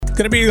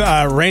going to be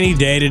a rainy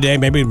day today,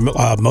 maybe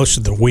most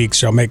of the week,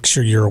 so make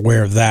sure you're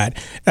aware of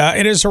that.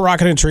 It is a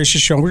Rocket and Teresa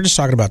show. We're just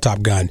talking about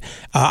Top Gun.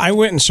 I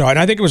went and saw it, and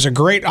I think it was a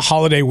great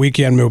holiday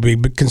weekend movie,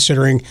 but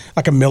considering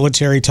like a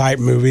military-type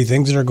movie,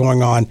 things that are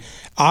going on.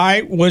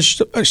 I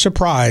was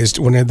surprised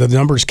when the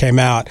numbers came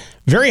out.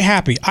 Very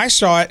happy. I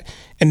saw it,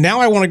 and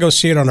now I want to go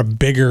see it on a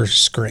bigger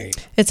screen.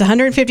 It's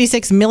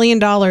 $156 million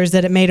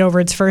that it made over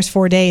its first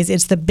 4 days.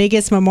 It's the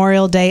biggest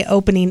Memorial Day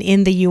opening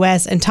in the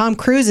U.S. and Tom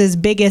Cruise's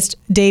biggest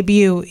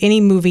debut, any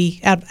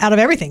movie out of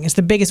everything. It's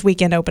the biggest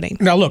weekend opening.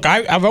 Now, look,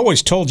 I've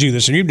always told you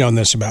this, and you've known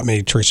this about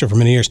me, Teresa, for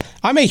many years.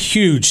 I'm a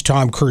huge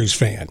Tom Cruise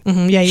fan.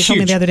 Mm-hmm. Yeah, you told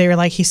me the other day, you're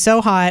like, he's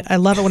so hot. I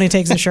love it when he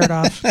takes his shirt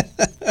off.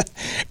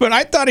 But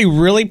I thought he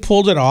really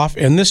pulled it off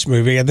in this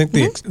movie. I think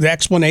the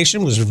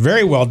explanation was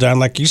very well done,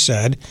 like you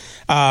said.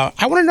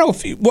 I want to know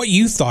what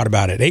you thought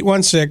about it.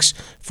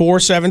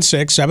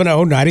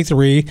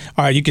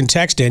 816-476-7093. You can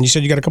text in. You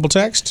said you got a couple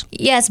texts?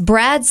 Yes,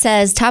 Brad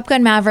says Top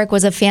Gun Maverick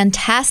was a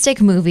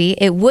fantastic movie.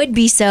 It would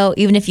be so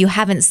even if you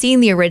haven't seen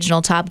the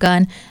original Top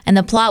Gun, and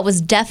the plot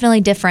was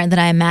definitely different than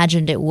I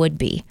imagined it would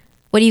be.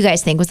 What do you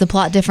guys think? Was the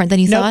plot different than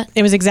you thought?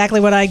 It was exactly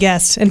what I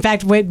guessed. In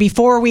fact,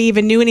 before we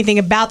even knew anything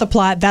about the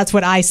plot, that's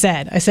what I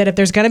said. I said, if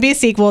there's going to be a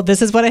sequel,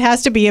 this is what it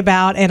has to be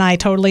about, and I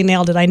totally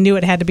nailed it. I knew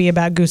it had to be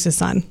about Goose's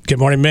son. Good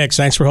morning, Mix.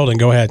 Thanks for holding.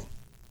 Go ahead.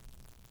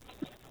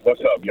 What's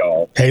up,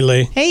 y'all? Hey,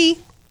 Lee. Hey.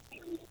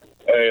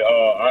 Hey,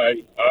 I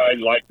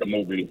like the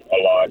movie a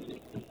lot.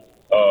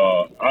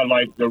 I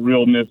like the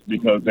realness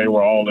because they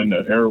were all in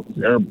the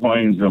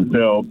airplanes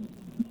themselves.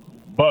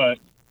 But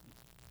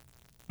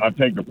I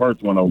take the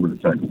first one over the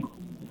second one.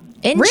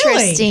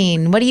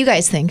 Interesting. Really? What do you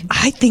guys think?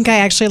 I think I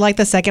actually like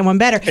the second one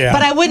better. Yeah.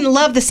 But I wouldn't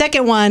love the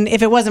second one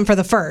if it wasn't for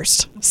the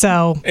first.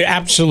 So,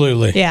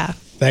 Absolutely. yeah.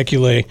 Thank you,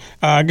 Lee.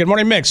 Good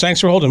morning, Mix. Thanks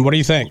for holding. What do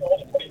you think?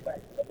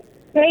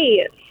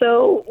 Hey,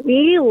 so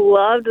we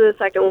loved the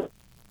second one.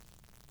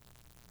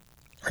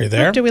 Are you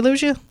there? Did we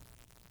lose you?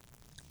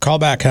 Call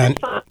back, hon.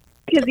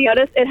 Because you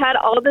notice it had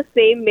all the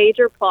same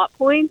major plot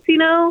points,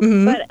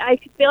 Mm-hmm. but I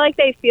feel like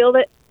they filled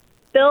it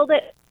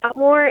out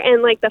more,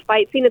 and like the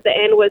fight scene at the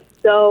end was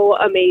so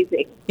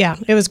amazing. Yeah,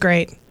 it was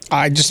great.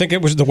 I just think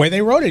it was the way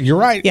they wrote it. You're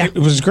right. Yeah. It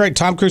was great.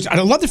 Tom Cruise. I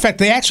love the fact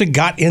they actually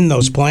got in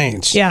those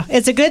planes. Yeah,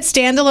 it's a good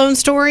standalone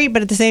story,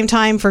 but at the same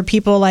time, for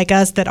people like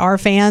us that are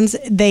fans,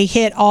 they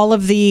hit all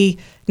of the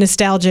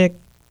nostalgic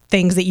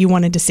things that you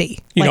wanted to see.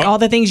 All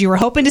the things you were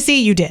hoping to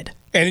see, you did.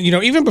 And,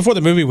 even before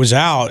the movie was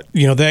out,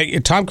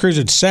 Tom Cruise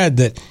had said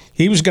that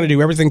he was going to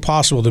do everything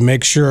possible to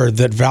make sure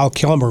that Val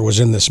Kilmer was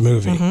in this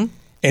movie. Mm-hmm.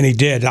 And he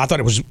did. I thought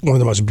it was one of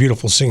the most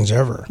beautiful scenes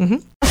ever. Mm-hmm.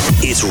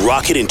 It's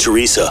Rocket and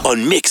Teresa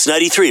on Mix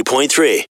 93.3.